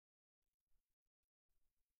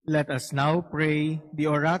Let us now pray the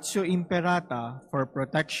Oratio Imperata for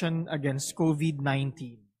protection against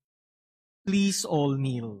COVID-19. Please all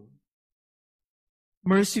kneel.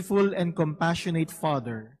 Merciful and compassionate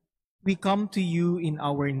Father, we come to you in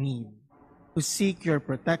our need to seek your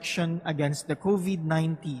protection against the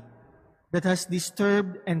COVID-19 that has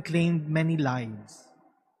disturbed and claimed many lives.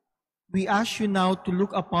 We ask you now to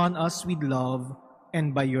look upon us with love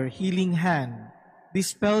and by your healing hand,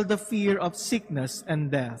 dispel the fear of sickness and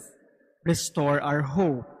death, restore our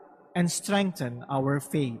hope, and strengthen our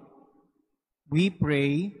faith. We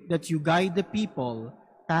pray that you guide the people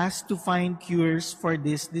tasked to find cures for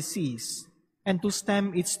this disease and to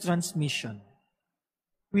stem its transmission.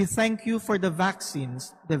 We thank you for the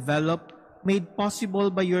vaccines developed, made possible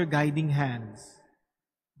by your guiding hands.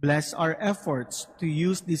 Bless our efforts to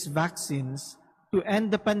use these vaccines to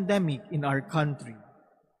end the pandemic in our country.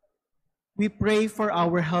 We pray for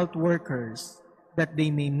our health workers that they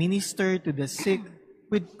may minister to the sick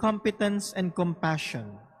with competence and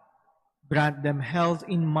compassion. Grant them health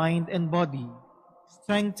in mind and body,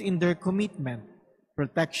 strength in their commitment,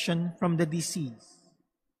 protection from the disease.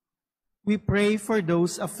 We pray for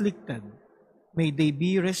those afflicted. May they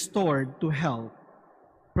be restored to health.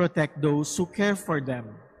 Protect those who care for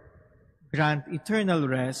them. Grant eternal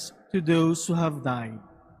rest to those who have died.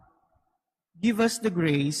 Give us the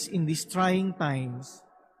grace in these trying times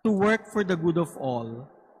to work for the good of all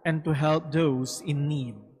and to help those in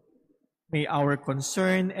need. May our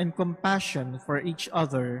concern and compassion for each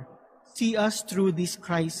other see us through this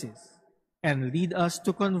crisis and lead us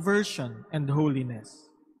to conversion and holiness.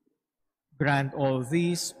 Grant all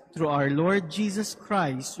this through our Lord Jesus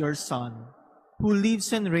Christ, your Son, who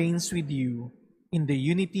lives and reigns with you in the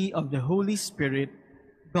unity of the Holy Spirit,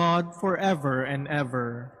 God forever and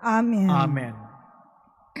ever. Amen. Amen.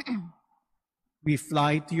 We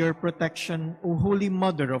fly to your protection, O Holy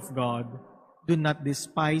Mother of God. Do not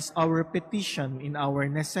despise our petition in our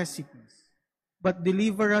necessities, but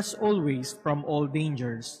deliver us always from all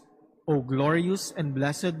dangers, O glorious and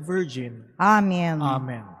blessed Virgin. Amen.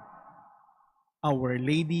 Amen. Our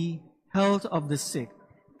Lady, health of the sick,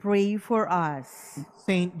 Pray for us.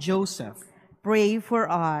 Saint Joseph, Pray for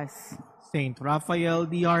us. Saint Raphael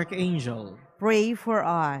the Archangel, Pray for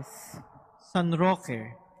us. San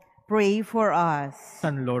Roque, Pray for us.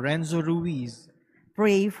 San Lorenzo Ruiz,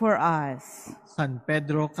 Pray for us. San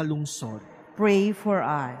Pedro Calungsod. Pray for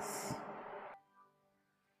us.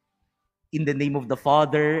 In the name of the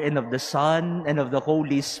Father, and of the Son, and of the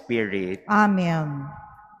Holy Spirit. Amen.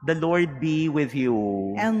 The Lord be with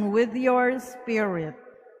you. And with your spirit.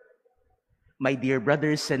 My dear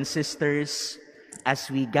brothers and sisters, as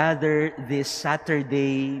we gather this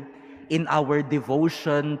Saturday in our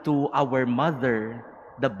devotion to our Mother,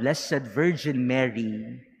 the Blessed Virgin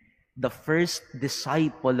Mary, the first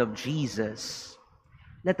disciple of Jesus,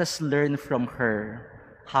 let us learn from her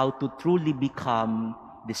how to truly become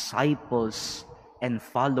disciples and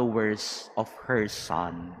followers of her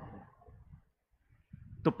Son.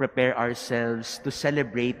 To prepare ourselves to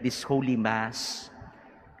celebrate this Holy Mass,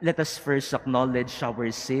 let us first acknowledge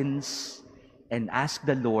our sins and ask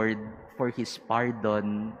the Lord for His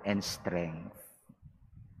pardon and strength.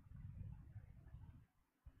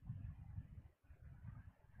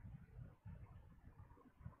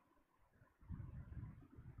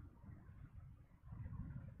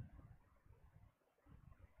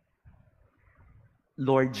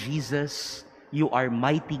 Lord Jesus, you are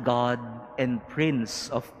mighty God and Prince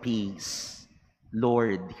of Peace.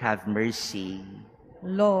 Lord, have mercy.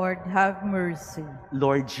 Lord, have mercy.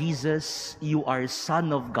 Lord Jesus, you are Son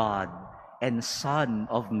of God and Son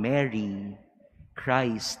of Mary.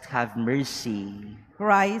 Christ, have mercy.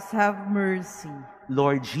 Christ, have mercy.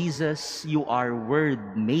 Lord Jesus, you are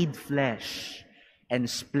Word made flesh and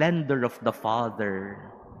splendor of the Father.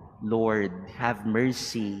 Lord, have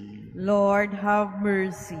mercy. Lord, have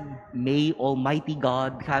mercy. May Almighty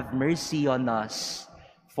God have mercy on us,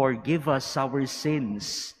 forgive us our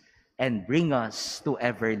sins, and bring us to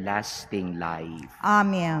everlasting life.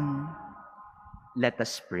 Amen. Let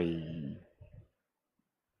us pray.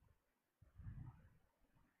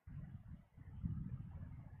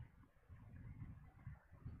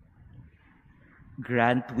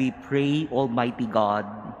 Grant, we pray, Almighty God,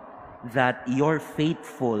 that your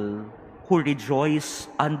faithful who rejoice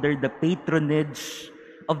under the patronage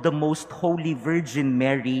of the Most Holy Virgin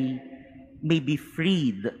Mary may be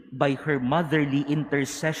freed by her motherly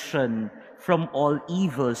intercession from all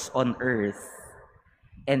evils on earth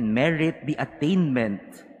and merit the attainment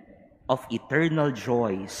of eternal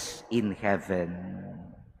joys in heaven.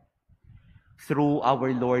 Through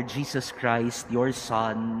our Lord Jesus Christ, your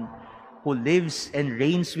Son, who lives and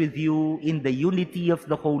reigns with you in the unity of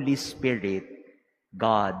the Holy Spirit,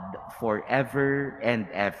 God, forever and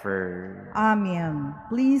ever. Amen.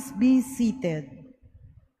 Please be seated.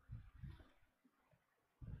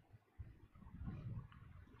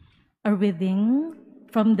 A reading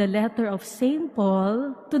from the letter of St.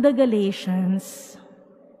 Paul to the Galatians.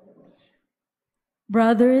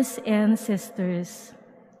 Brothers and sisters,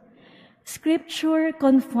 Scripture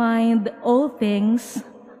confined all things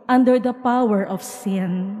under the power of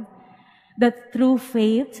sin, that through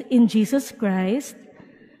faith in Jesus Christ,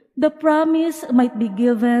 the promise might be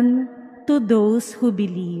given to those who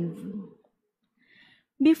believe.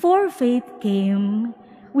 Before faith came,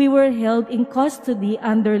 we were held in custody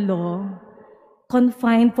under law,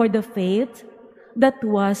 confined for the faith that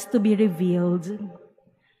was to be revealed.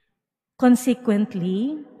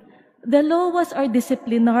 Consequently, the law was our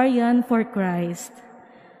disciplinarian for Christ,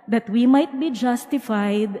 that we might be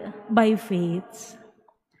justified by faith.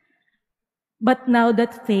 But now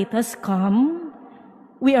that faith has come,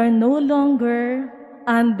 we are no longer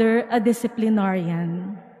under a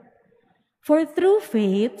disciplinarian. For through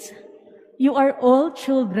faith, you are all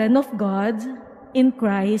children of God in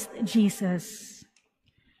Christ Jesus.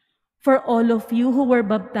 For all of you who were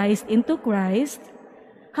baptized into Christ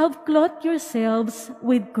have clothed yourselves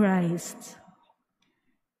with Christ.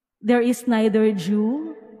 There is neither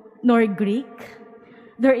Jew nor Greek,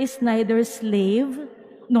 there is neither slave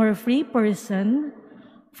nor free person,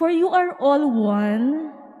 for you are all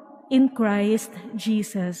one in Christ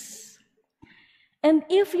Jesus. And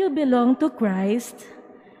if you belong to Christ,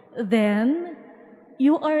 then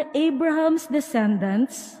you are Abraham's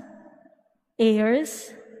descendants,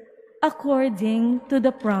 heirs according to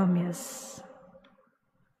the promise.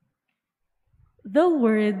 The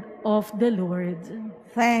word of the Lord.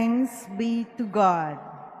 Thanks be to God.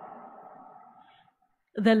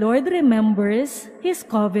 The Lord remembers His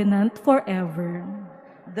covenant forever.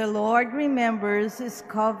 The Lord remembers His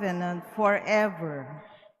covenant forever.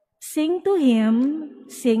 Sing to Him,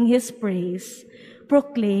 sing His praise.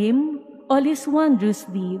 Proclaim all His wondrous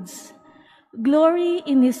deeds. Glory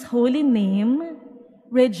in His holy name.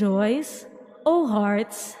 Rejoice, O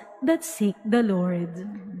hearts that seek the Lord.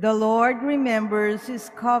 The Lord remembers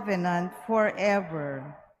His covenant forever.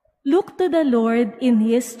 Look to the Lord in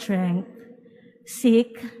His strength.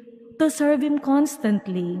 Seek to serve Him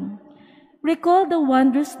constantly. Recall the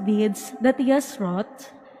wondrous deeds that He has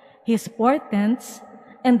wrought, His portents,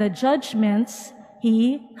 and the judgments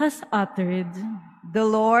He has uttered. The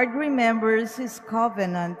Lord remembers His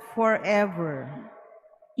covenant forever.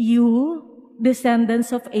 You,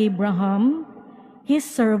 descendants of Abraham, His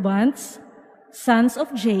servants, sons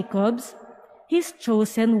of Jacob, His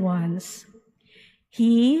chosen ones.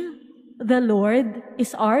 He, the Lord,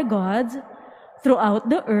 is our God. Throughout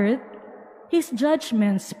the earth, His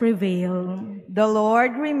judgments prevail. The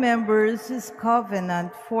Lord remembers His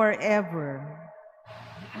covenant forever.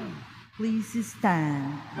 Please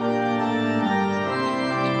stand.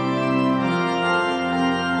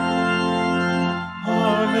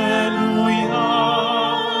 Alleluia,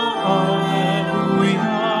 alleluia,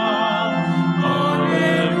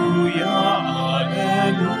 alleluia, alleluia,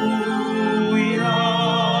 alleluia,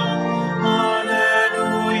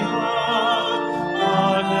 alleluia,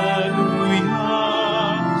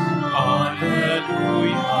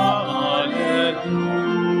 alleluia, alleluia.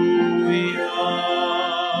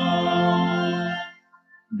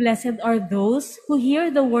 Blessed are those who hear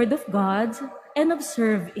the word of God and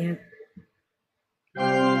observe it.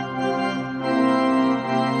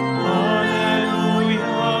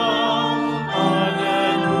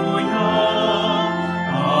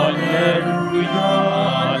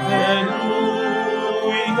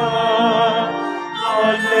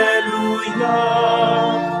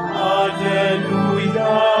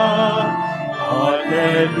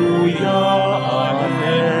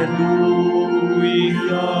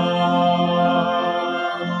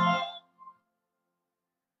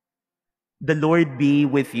 The Lord be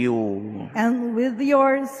with you. And with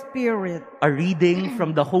your spirit. A reading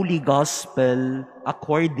from the Holy Gospel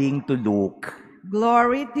according to Luke.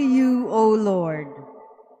 Glory to you, O Lord.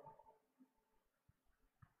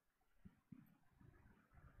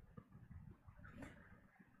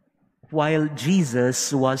 While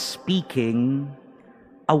Jesus was speaking,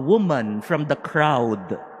 a woman from the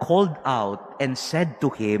crowd called out and said to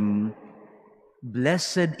him,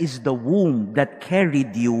 "Blessed is the womb that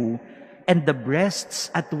carried you and the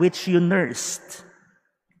breasts at which you nursed."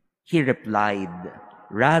 He replied,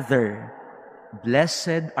 "Rather,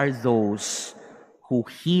 blessed are those who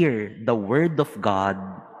hear the word of God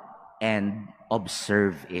and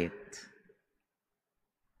observe it."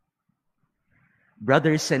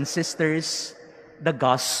 Brothers and sisters, the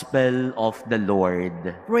Gospel of the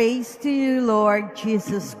Lord. Praise to you, Lord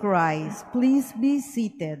Jesus Christ. Please be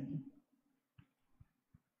seated.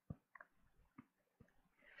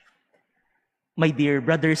 My dear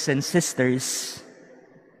brothers and sisters,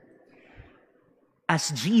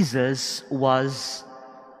 as Jesus was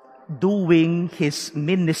doing his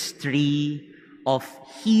ministry of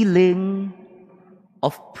healing,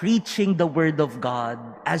 of preaching the Word of God,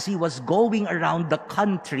 as he was going around the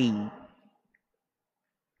country,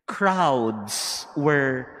 crowds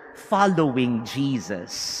were following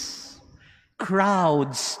Jesus.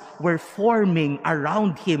 Crowds were forming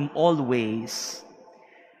around him always.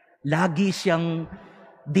 Lagi siyang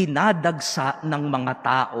dinadagsa ng mga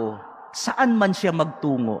tao, saan man siya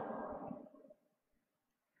magtungo.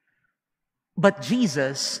 But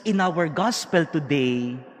Jesus, in our gospel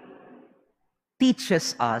today,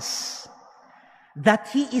 teaches us that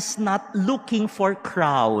he is not looking for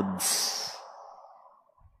crowds.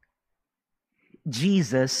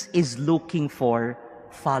 Jesus is looking for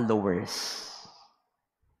followers.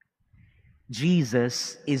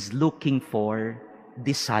 Jesus is looking for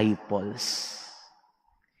disciples.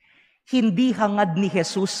 Hindi hangad ni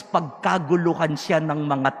Jesus pagkaguluhan siya ng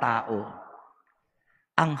mga tao.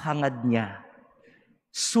 Ang hangad niya,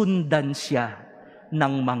 sundan siya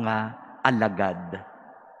ng mga alagad.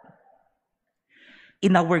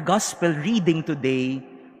 In our gospel reading today,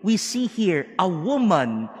 we see here a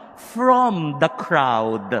woman from the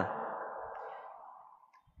crowd.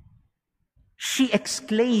 She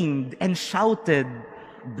exclaimed and shouted,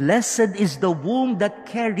 "Blessed is the womb that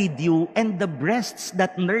carried you and the breasts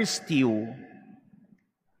that nursed you."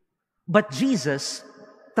 But Jesus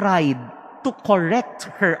tried to correct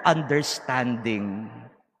her understanding.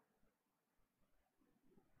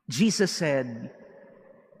 Jesus said,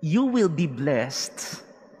 "You will be blessed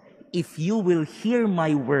if you will hear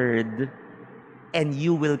my word and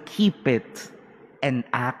you will keep it and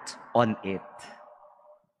act on it."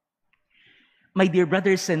 My dear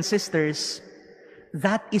brothers and sisters,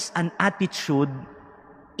 that is an attitude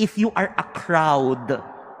if you are a crowd.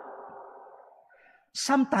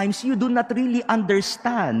 Sometimes you do not really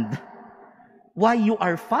understand why you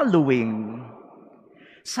are following.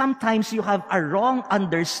 Sometimes you have a wrong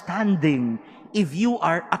understanding if you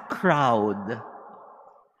are a crowd.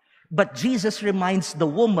 But Jesus reminds the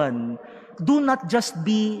woman, do not just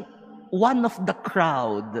be one of the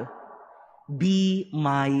crowd, be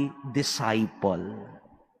my disciple.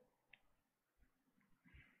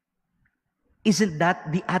 Isn't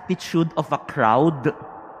that the attitude of a crowd?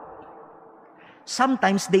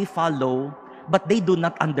 Sometimes they follow, but they do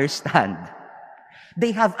not understand.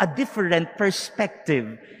 They have a different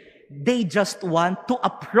perspective. They just want to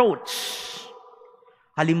approach.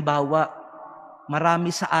 Halimbawa,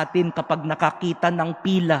 marami sa atin kapag nakakita ng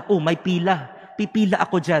pila, oh may pila, pipila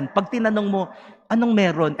ako dyan. Pag tinanong mo, anong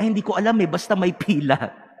meron? Ay hindi ko alam basta may pila.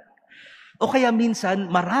 O kaya minsan,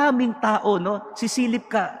 maraming tao, no? Sisilip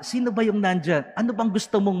ka, sino ba yung nandyan? Ano bang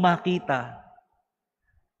gusto mong makita?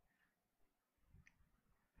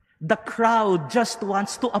 The crowd just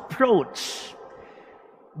wants to approach.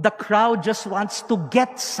 The crowd just wants to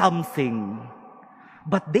get something.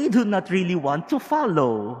 But they do not really want to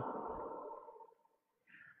follow.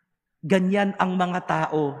 Ganyan ang mga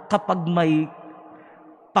tao kapag may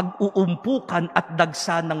pag-uumpukan at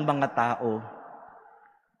dagsa ng mga tao.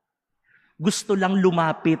 Gusto lang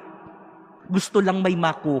lumapit, gusto lang may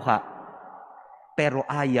makuha, pero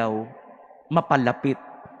ayaw mapalapit,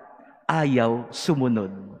 ayaw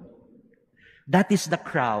sumunod. That is the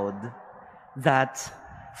crowd that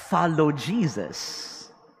follow Jesus.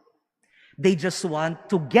 They just want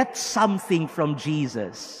to get something from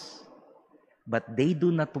Jesus, but they do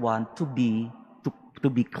not want to be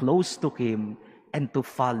close to him and to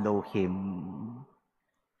follow him.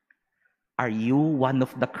 Are you one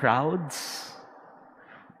of the crowds?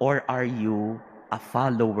 Or are you a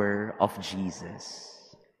follower of Jesus?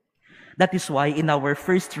 That is why in our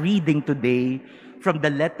first reading today, from the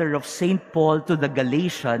letter of St. Paul to the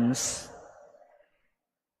Galatians,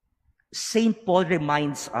 St. Paul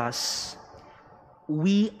reminds us,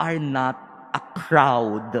 we are not a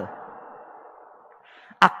crowd.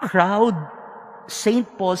 A crowd, St.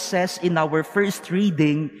 Paul says in our first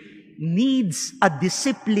reading, needs a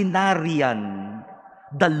disciplinarian,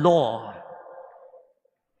 the law.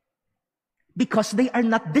 Because they are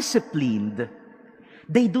not disciplined.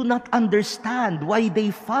 They do not understand why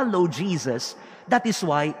they follow Jesus. That is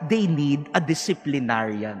why they need a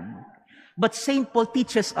disciplinarian. But St. Paul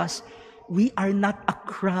teaches us, we are not a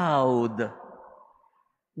crowd.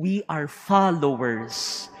 We are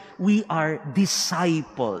followers. We are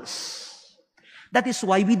disciples. That is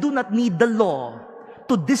why we do not need the law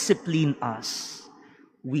to discipline us.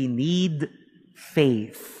 We need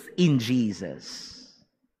faith in Jesus.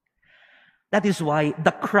 That is why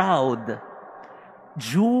the crowd,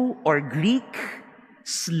 Jew or Greek,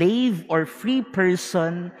 slave or free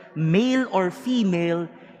person, male or female,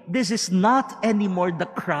 this is not anymore the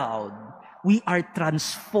crowd. We are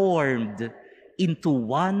transformed into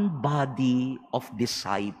one body of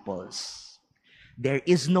disciples. There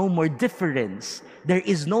is no more difference. There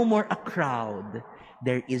is no more a crowd.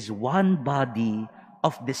 There is one body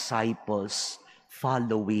of disciples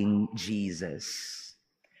following Jesus.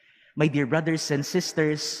 My dear brothers and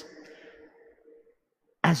sisters,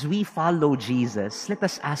 as we follow Jesus, let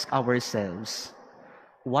us ask ourselves,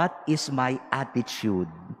 what is my attitude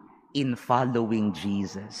in following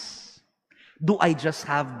Jesus? Do I just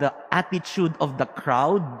have the attitude of the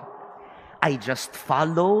crowd? I just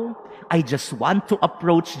follow. I just want to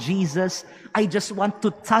approach Jesus. I just want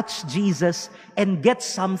to touch Jesus and get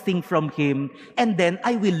something from Him, and then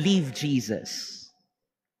I will leave Jesus.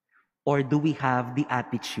 Or do we have the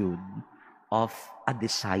attitude of a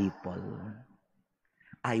disciple?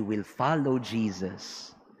 I will follow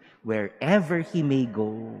Jesus wherever He may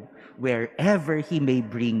go, wherever He may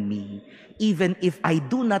bring me. Even if I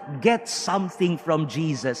do not get something from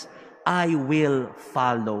Jesus, I will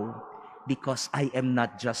follow, because I am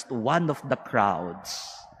not just one of the crowds.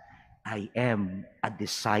 I am a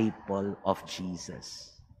disciple of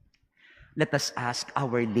Jesus. Let us ask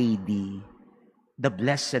Our Lady, the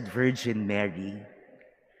Blessed Virgin Mary.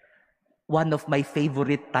 One of my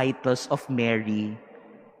favorite titles of Mary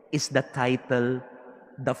is the title,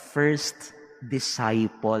 the first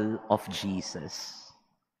disciple of Jesus.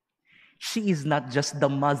 She is not just the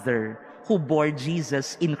mother who bore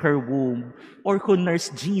Jesus in her womb or who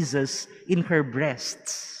nursed Jesus in her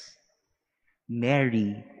breasts.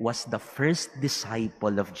 Mary was the first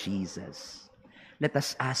disciple of Jesus. Let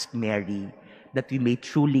us ask Mary that we may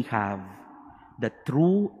truly have the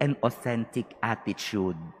true and authentic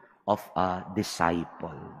attitude of a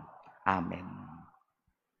disciple. Amen.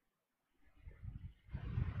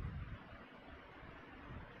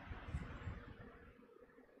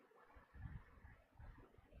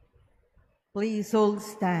 Please all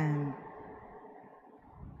stand.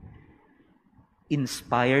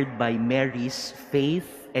 Inspired by Mary's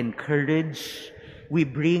faith and courage, we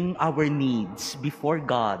bring our needs before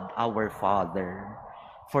God, our Father.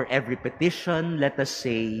 For every petition, let us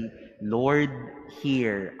say, Lord,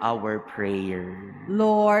 hear our prayer.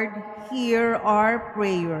 Lord, hear our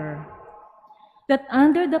prayer. That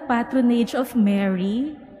under the patronage of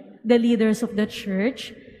Mary, the leaders of the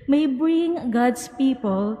Church may bring God's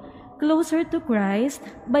people closer to Christ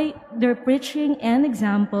by their preaching and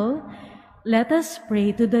example, let us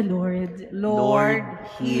pray to the Lord. Lord,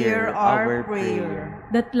 hear our prayer.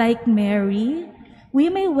 That like Mary, we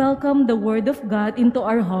may welcome the Word of God into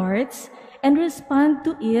our hearts and respond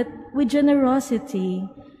to it with generosity.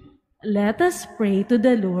 Let us pray to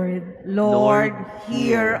the Lord. Lord,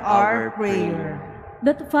 hear our prayer.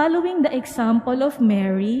 That following the example of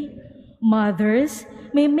Mary, mothers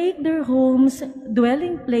may make their homes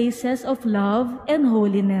dwelling places of love and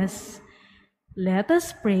holiness. Let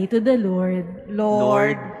us pray to the Lord.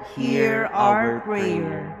 Lord, hear our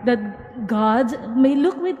prayer. That God may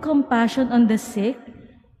look with compassion on the sick,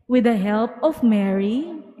 with the help of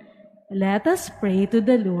Mary. Let us pray to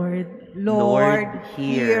the Lord. Lord,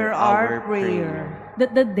 hear our prayer.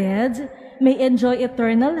 That the dead may enjoy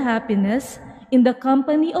eternal happiness in the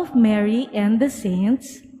company of Mary and the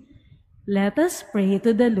saints. Let us pray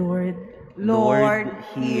to the Lord. Lord,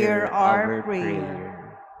 hear our prayer.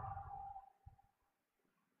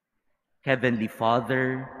 Heavenly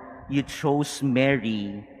Father, you chose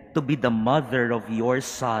Mary to be the mother of your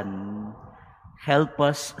Son. Help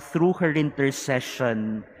us through her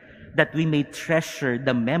intercession that we may treasure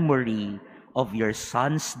the memory of your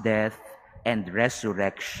Son's death and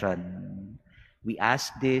resurrection. We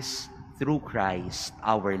ask this through Christ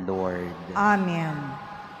our Lord. Amen.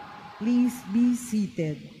 Please be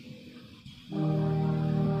seated.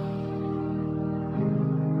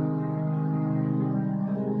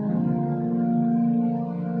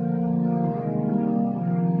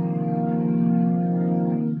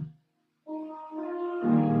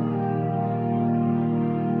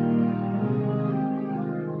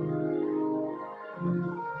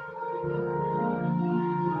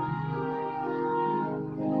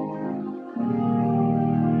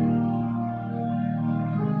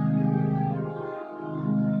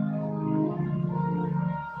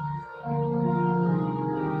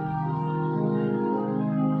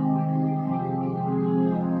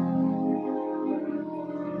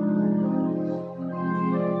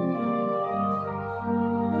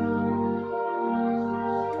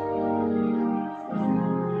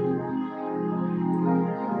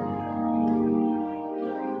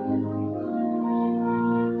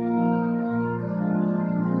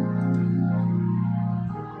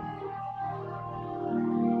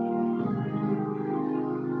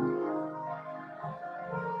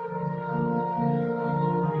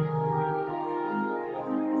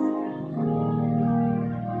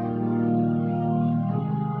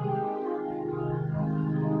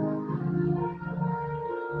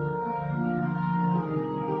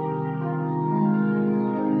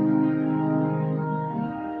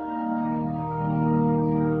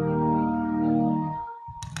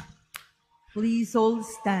 Please all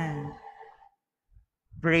stand.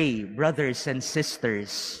 Pray, brothers and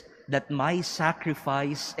sisters, that my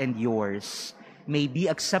sacrifice and yours may be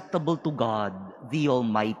acceptable to God, the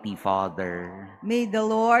Almighty Father. May the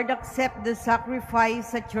Lord accept the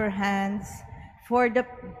sacrifice at your hands for the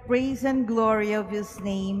praise and glory of his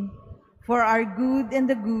name, for our good and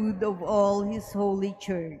the good of all his holy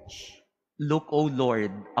church. Look, O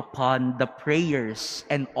Lord, upon the prayers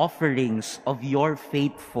and offerings of your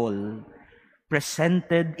faithful,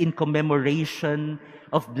 presented in commemoration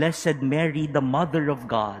of Blessed Mary, the Mother of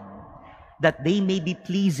God, that they may be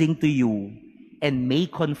pleasing to you and may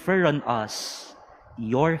confer on us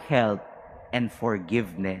your help and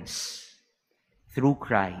forgiveness. Through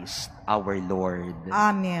Christ our Lord.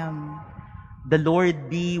 Amen. The Lord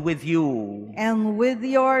be with you. And with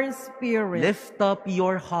your spirit, Lift up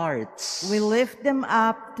your hearts. we lift them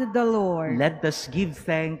up to the Lord. Let us give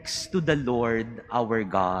thanks to the Lord our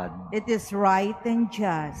God. It is right and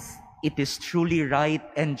just. It is truly right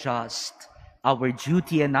and just, our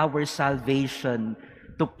duty and our salvation,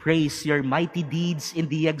 to praise your mighty deeds in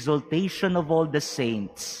the exaltation of all the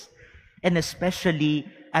saints, and especially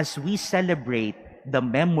as we celebrate the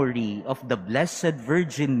memory of the Blessed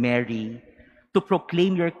Virgin Mary, to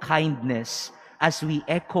proclaim your kindness as we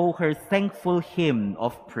echo her thankful hymn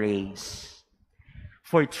of praise.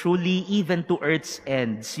 For truly, even to earth's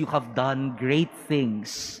ends, you have done great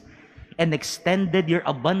things and extended your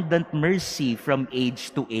abundant mercy from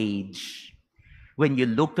age to age. When you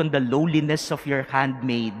looked on the lowliness of your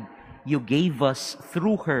handmaid, you gave us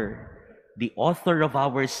through her, the author of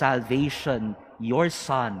our salvation, your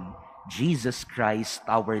Son, Jesus Christ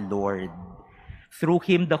our Lord. Through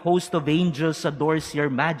him, the host of angels adores your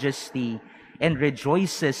majesty and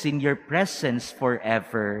rejoices in your presence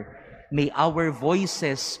forever. May our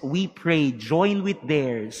voices, we pray, join with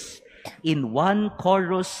theirs in one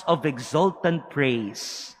chorus of exultant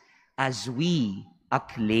praise as we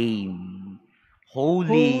acclaim.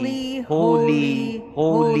 Holy, holy,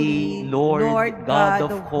 holy, Lord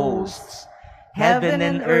God of hosts, heaven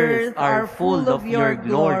and earth are full of your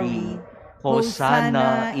glory.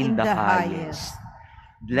 Hosanna in the highest.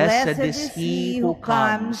 Blessed is he who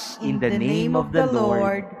comes in the name of the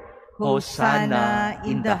Lord. Hosanna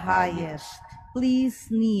in the highest. Please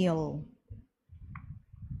kneel.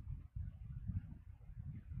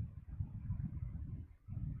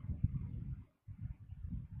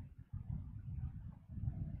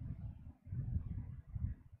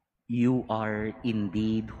 You are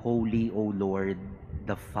indeed holy, O Lord,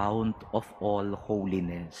 the fount of all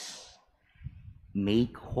holiness.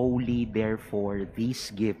 Make holy, therefore,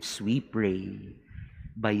 these gifts, we pray,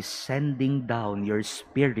 by sending down your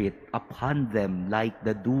Spirit upon them like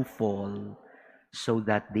the dewfall, so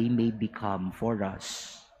that they may become for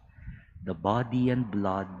us the body and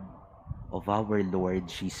blood of our Lord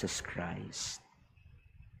Jesus Christ.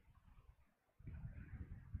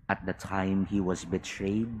 At the time he was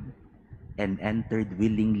betrayed and entered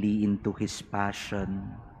willingly into his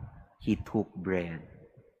passion, he took bread,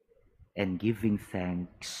 and giving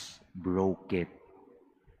thanks, broke it,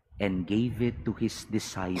 and gave it to his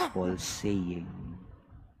disciples, saying,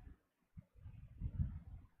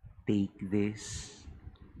 "Take this,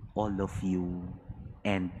 all of you,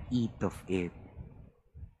 and eat of it,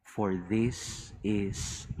 for this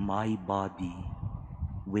is my body,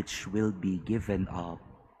 which will be given up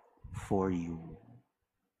for you."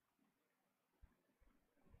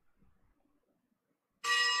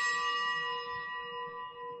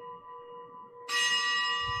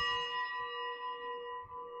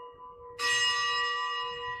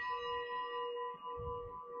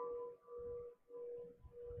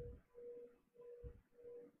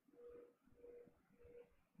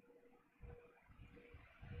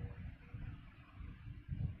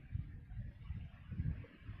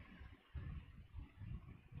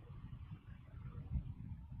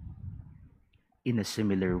 In a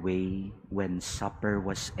similar way, when supper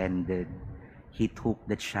was ended, he took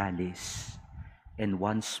the chalice, and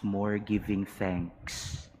once more giving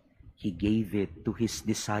thanks, he gave it to his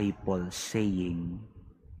disciples, saying,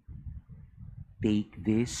 "Take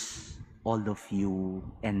this, all of you,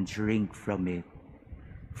 and drink from it,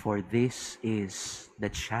 for this is the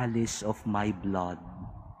chalice of my blood,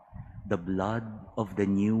 the blood of the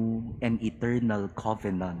new and eternal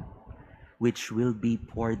covenant, which will be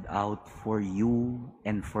poured out for you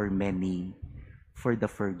and for many for the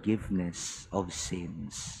forgiveness of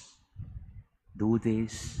sins. Do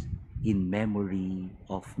this in memory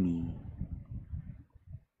of me."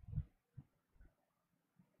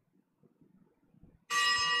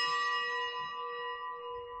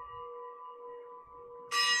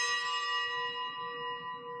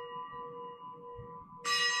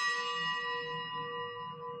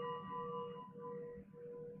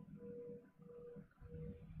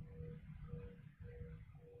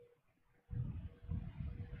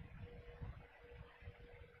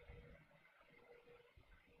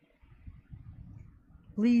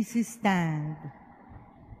 Please stand.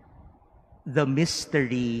 The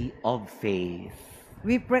mystery of faith.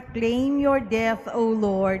 We proclaim your death, O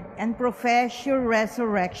Lord, and profess your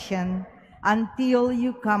resurrection until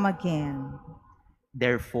you come again.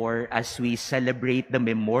 Therefore, as we celebrate the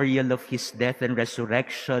memorial of his death and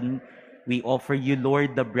resurrection, we offer you,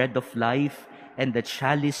 Lord, the bread of life and the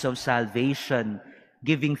chalice of salvation,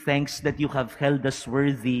 giving thanks that you have held us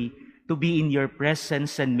worthy to be in your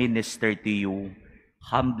presence and minister to you.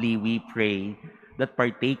 Humbly we pray that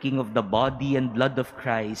partaking of the body and blood of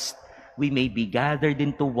Christ, we may be gathered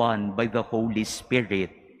into one by the Holy Spirit.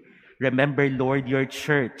 Remember, Lord, your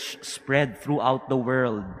church spread throughout the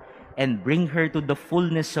world and bring her to the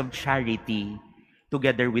fullness of charity,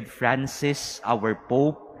 together with Francis, our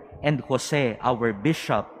Pope, and Jose, our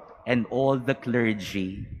Bishop, and all the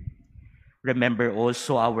clergy. Remember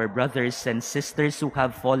also our brothers and sisters who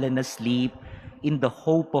have fallen asleep in the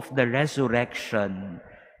hope of the resurrection,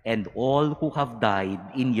 and all who have died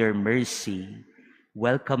in your mercy.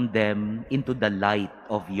 Welcome them into the light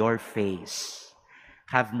of your face.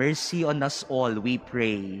 Have mercy on us all, we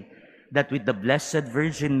pray, that with the Blessed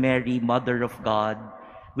Virgin Mary, Mother of God,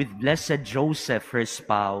 with Blessed Joseph, her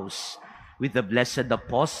spouse, with the blessed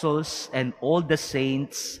apostles and all the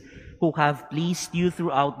saints who have pleased you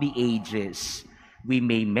throughout the ages, we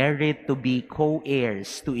may merit to be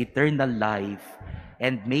co-heirs to eternal life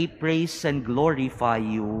and may praise and glorify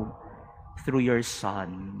you through your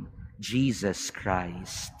Son, Jesus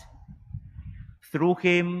Christ. Through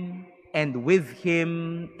him, and with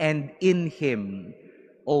him, and in him,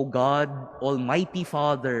 O God, Almighty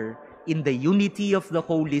Father, in the unity of the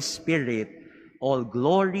Holy Spirit, all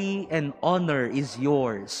glory and honor is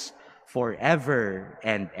yours forever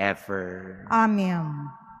and ever. Amen.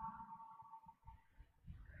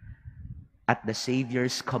 At the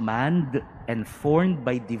Savior's command and formed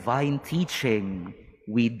by divine teaching,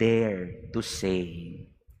 we dare to say,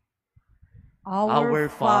 Our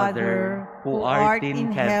Father, who art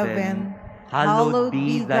in heaven, hallowed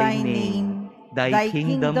be thy name. Thy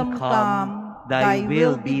kingdom come, thy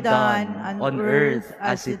will be done on earth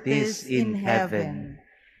as it is in heaven.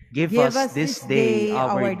 Give us this day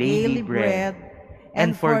our daily bread,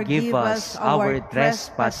 and forgive us our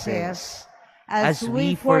trespasses, as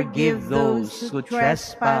we forgive those who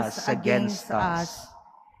trespass against us.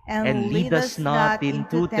 And lead us not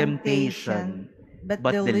into temptation, but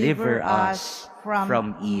deliver us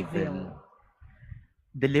from evil.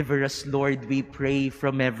 Deliver us, Lord, we pray,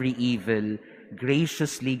 from every evil.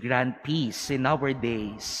 Graciously grant peace in our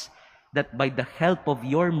days, that by the help of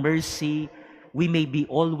your mercy, we may be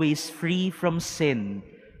always free from sin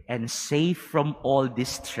and safe from all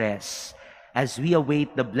distress, as we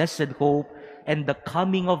await the blessed hope and the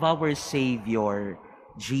coming of our Savior,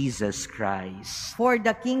 Jesus Christ. For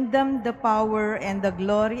the kingdom, the power, and the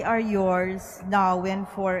glory are yours, now and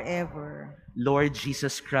forever. Lord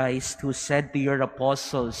Jesus Christ, who said to your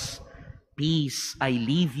apostles, Peace I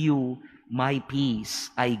leave you, my peace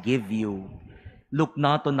I give you. Look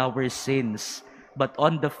not on our sins, but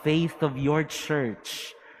on the faith of your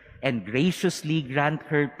church, and graciously grant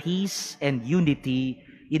her peace and unity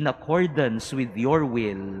in accordance with your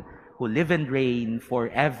will, who live and reign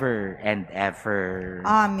forever and ever.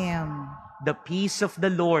 Amen. The peace of the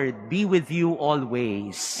Lord be with you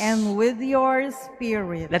always. And with your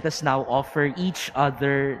spirit. Let us now offer each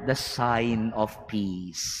other the sign of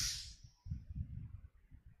peace.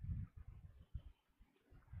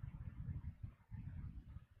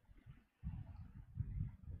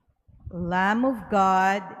 Lamb of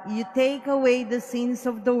God, you take away the sins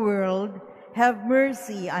of the world, have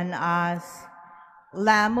mercy on us.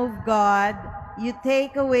 Lamb of God, you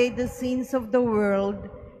take away the sins of the world,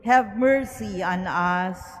 have mercy on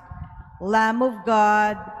us. Lamb of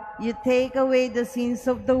God, you take away the sins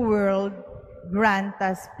of the world, grant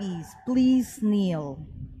us peace. Please kneel.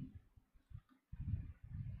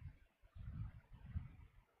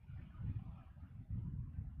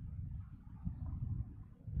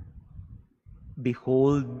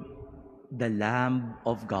 Behold the Lamb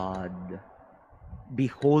of God.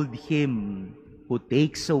 Behold him who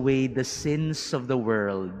takes away the sins of the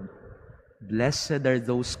world. Blessed are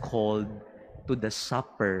those called to the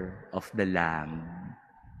supper of the Lamb.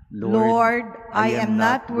 Lord, I am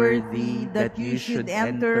not worthy that you should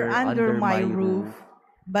enter under my roof,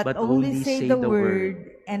 but only say the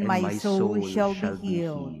word, and my soul shall be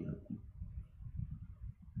healed.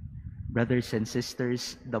 Brothers and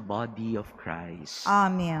sisters, the body of Christ.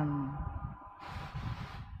 Amen.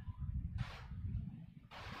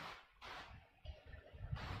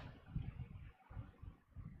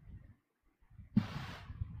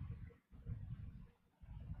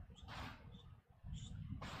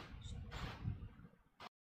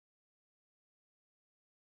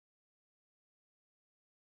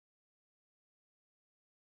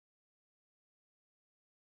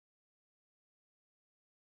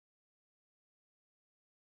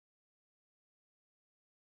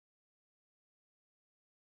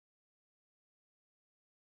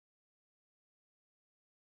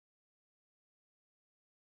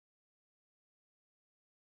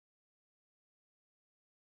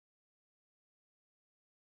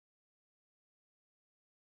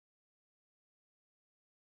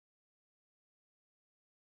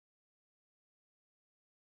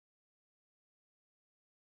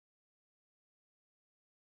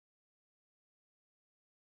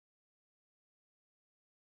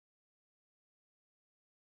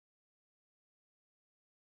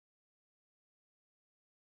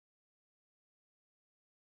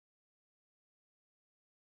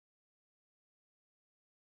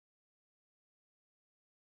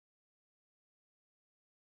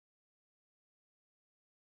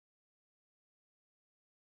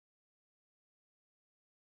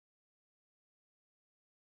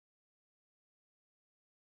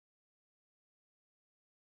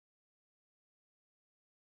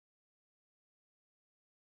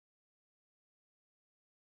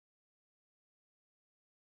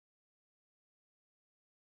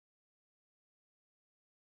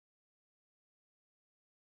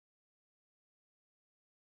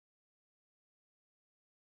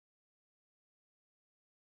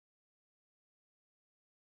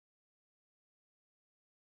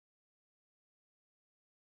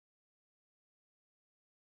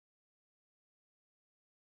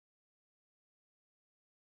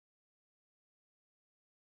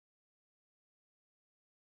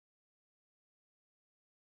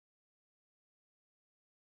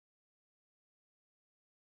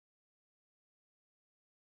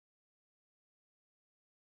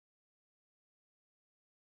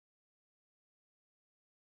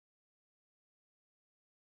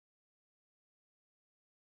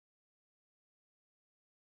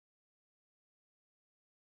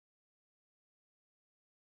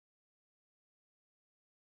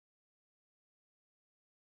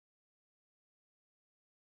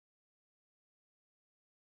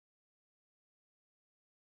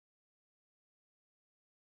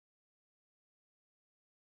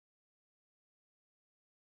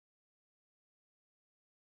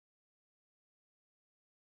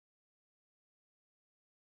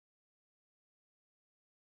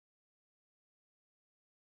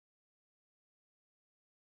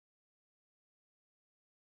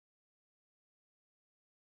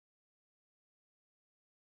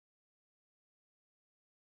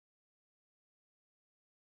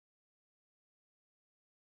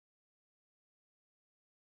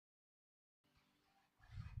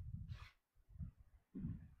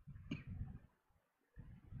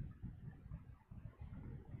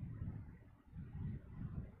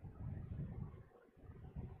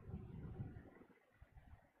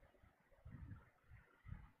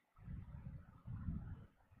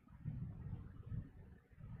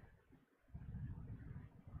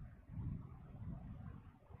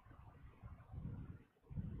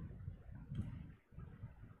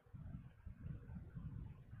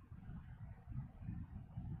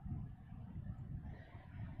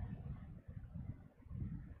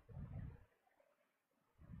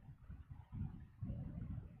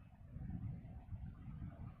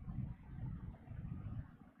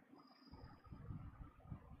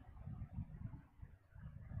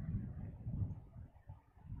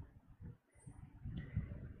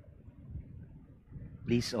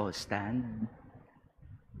 Please all stand.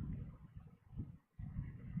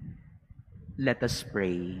 Let us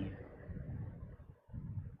pray.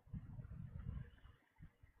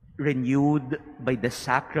 Renewed by the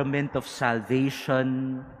sacrament of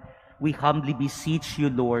salvation, we humbly beseech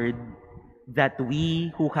you, Lord, that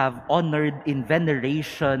we who have honored in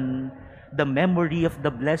veneration the memory of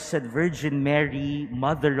the Blessed Virgin Mary,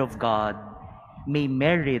 Mother of God, may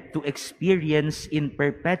merit to experience in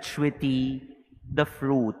perpetuity the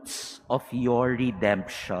fruits of your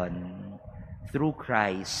redemption. Through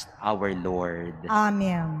Christ our Lord.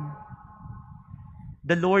 Amen.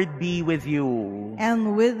 The Lord be with you.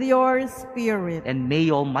 And with your spirit. And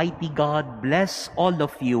may Almighty God bless all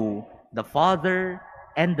of you, the Father,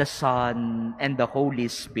 and the Son, and the Holy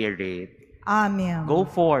Spirit. Amen. Go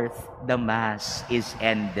forth, the Mass is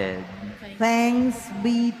ended. Thanks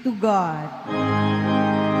be to God.